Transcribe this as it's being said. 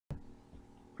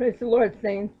Praise the Lord,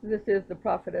 saints. This is the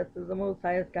prophetess of the Most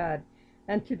Highest God.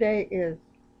 And today is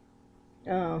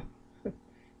uh,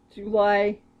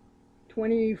 July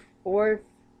 24th,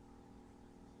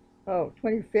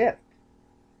 25th,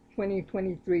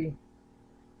 2023.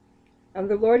 And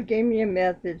the Lord gave me a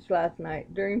message last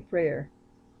night during prayer.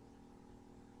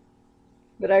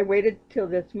 But I waited till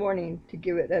this morning to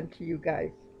give it unto you guys.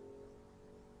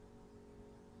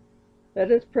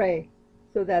 Let us pray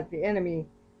so that the enemy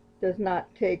does not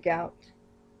take out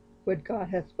what God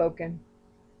has spoken.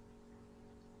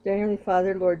 Dear Heavenly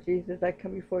Father, Lord Jesus, I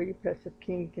come before you, precious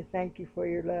King, to thank you for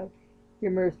your love,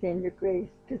 your mercy, and your grace,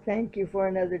 to thank you for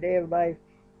another day of life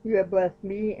you have blessed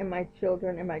me and my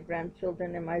children and my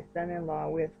grandchildren and my son-in-law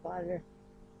with, Father.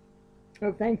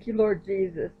 Oh, thank you, Lord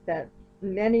Jesus, that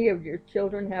many of your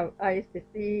children have eyes to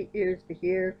see, ears to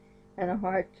hear, and a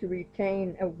heart to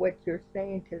retain of what you're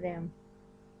saying to them.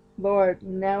 Lord,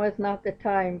 now is not the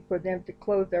time for them to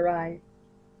close their eyes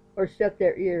or shut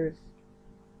their ears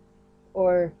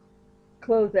or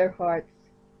close their hearts.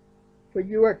 For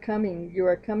you are coming, you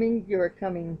are coming, you are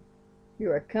coming, you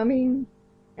are coming,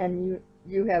 and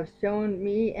you have shown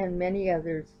me and many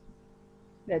others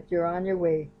that you're on your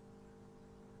way.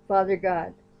 Father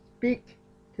God, speak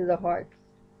to the hearts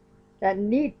that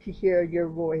need to hear your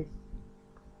voice.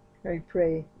 I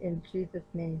pray in Jesus'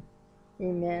 name.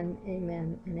 Amen,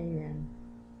 amen, and amen.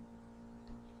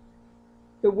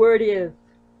 The word is,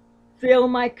 fill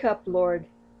my cup, Lord.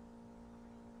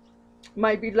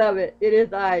 My beloved, it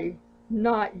is I,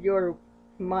 not your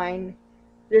mine.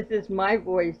 This is my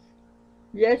voice,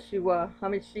 Yeshua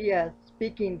HaMashiach,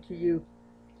 speaking to you.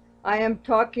 I am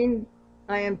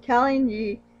telling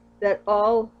ye that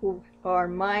all who are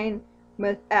mine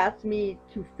must ask me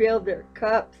to fill their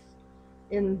cups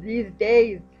in these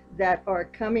days that are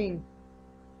coming.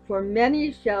 For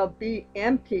many shall be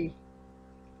empty,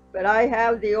 but I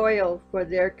have the oil for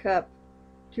their cup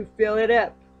to fill it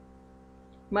up.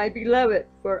 My beloved,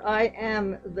 for I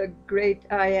am the great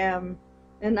I am,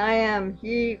 and I am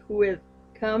he who is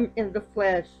come in the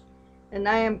flesh, and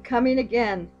I am coming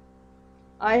again.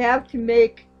 I have to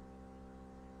make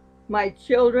my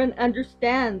children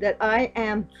understand that I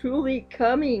am truly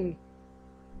coming.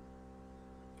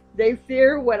 They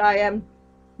fear what I am,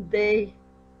 they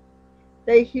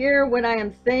hear what I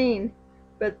am saying,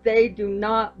 but they do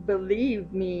not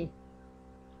believe me.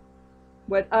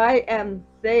 What I am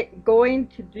going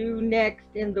to do next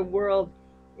in the world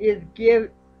is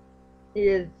give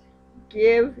it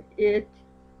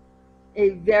a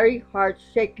very hard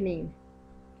shaking,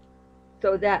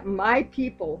 so that my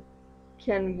people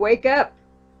can wake up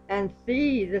and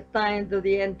see the signs of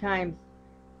the end times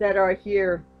that are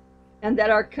here and that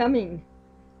are coming.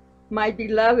 My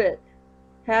beloved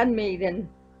handmaiden,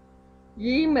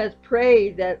 ye must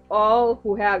pray that all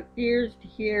who have ears to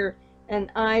hear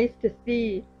and eyes to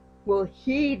see will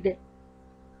heed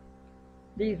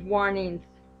these warnings,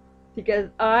 because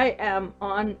I am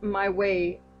on my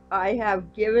way. I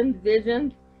have given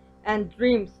visions and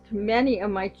dreams to many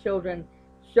of my children,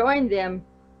 showing them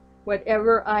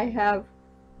whatever I have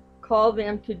called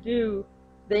them to do,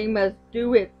 they must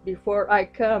do it before I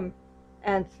come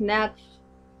and snatch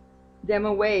them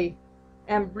away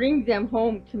and bring them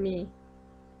home to me.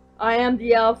 I am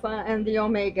the Alpha and the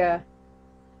Omega,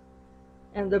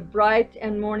 and the bright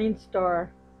and morning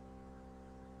star,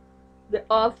 the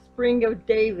offspring of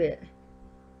David.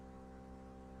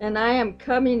 And I am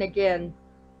coming again,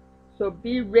 so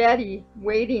be ready,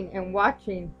 waiting and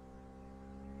watching.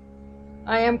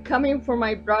 I am coming for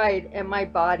my bride and my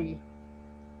body.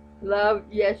 Love,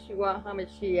 Yeshua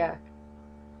HaMashiach,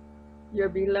 your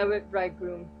beloved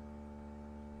bridegroom.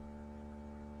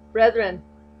 Brethren,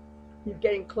 he's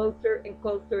getting closer and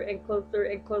closer and closer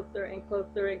and closer and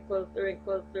closer and closer and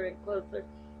closer and closer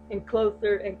and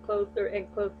closer and closer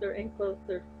and closer and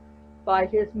closer by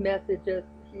his messages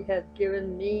he has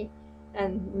given me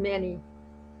and many.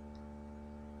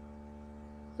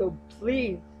 So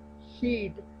please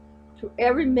heed to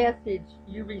every message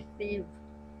you receive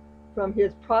from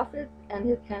his prophets and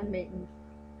his handmaidens,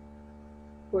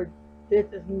 for this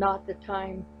is not the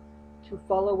time to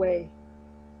fall away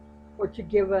or to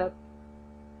give up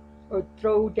or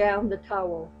throw down the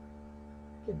towel,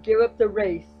 to give up the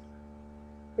race.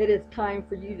 It is time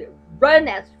for you to run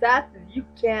as fast as you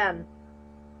can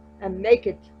and make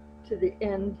it to the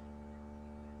end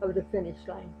of the finish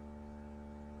line.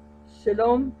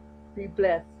 Shalom, be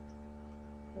blessed.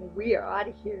 And we are out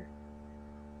of here.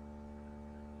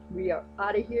 We are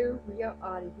out of here. We are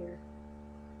out of here.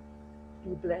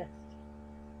 Be blessed.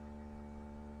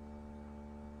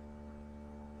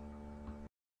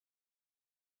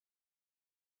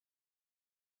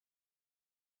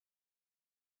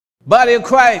 Body of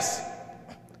Christ,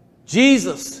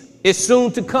 Jesus is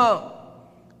soon to come.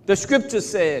 The scripture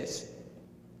says,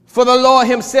 for the Lord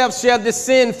himself shall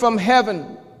descend from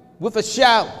heaven with a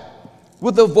shout,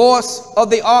 with the voice of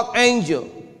the archangel,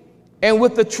 and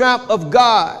with the trump of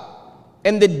God,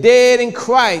 and the dead in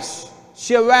Christ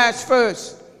shall rise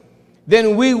first.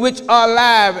 Then we which are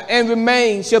alive and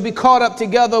remain shall be caught up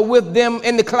together with them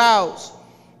in the clouds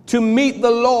to meet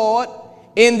the Lord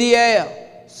in the air.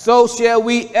 So shall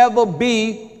we ever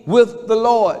be with the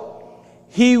Lord.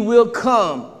 He will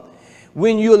come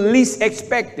when you least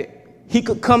expect it. He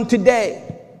could come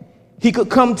today. He could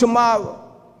come tomorrow.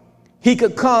 He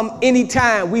could come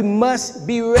anytime. We must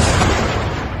be ready.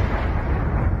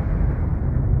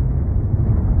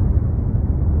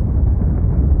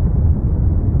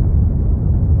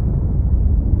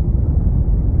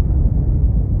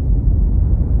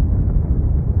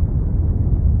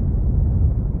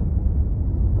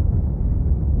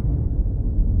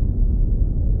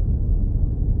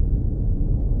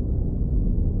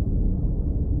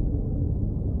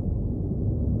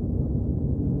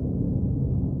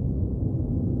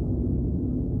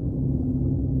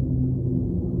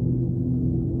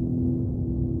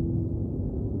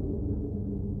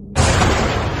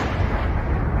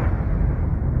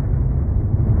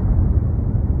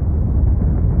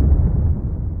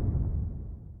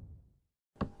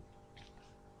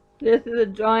 This is a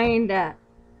drawing that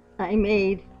I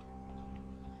made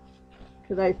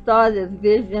because I saw this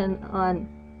vision on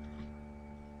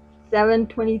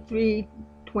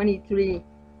 7/23/23.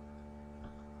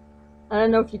 I don't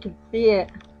know if you can see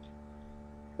it,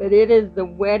 but it is the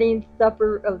wedding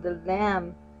supper of the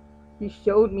Lamb. He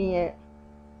showed me it.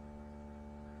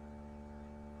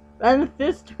 Brothers and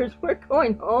sisters, we're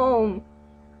going home.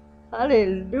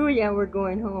 Hallelujah, we're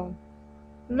going home.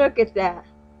 Look at that.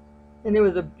 And it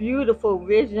was a beautiful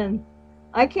vision.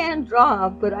 I can't draw,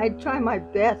 but I try my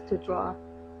best to draw.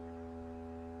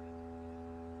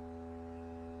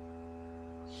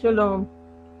 Shalom.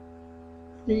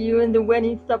 See you in the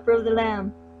wedding supper of the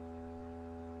Lamb.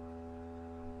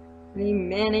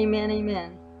 Amen, amen,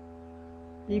 amen.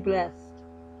 Be blessed.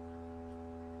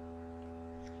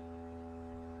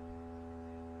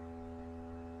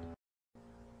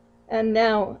 And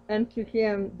now unto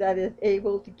him that is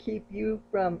able to keep you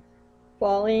from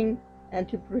falling and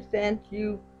to present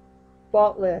you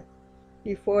faultless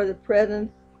before the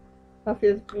presence of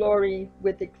his glory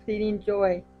with exceeding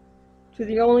joy, to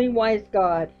the only wise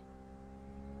God,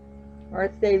 our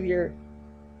Savior,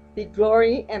 be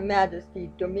glory and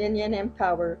majesty, dominion and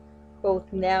power,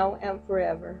 both now and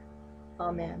forever.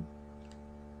 Amen.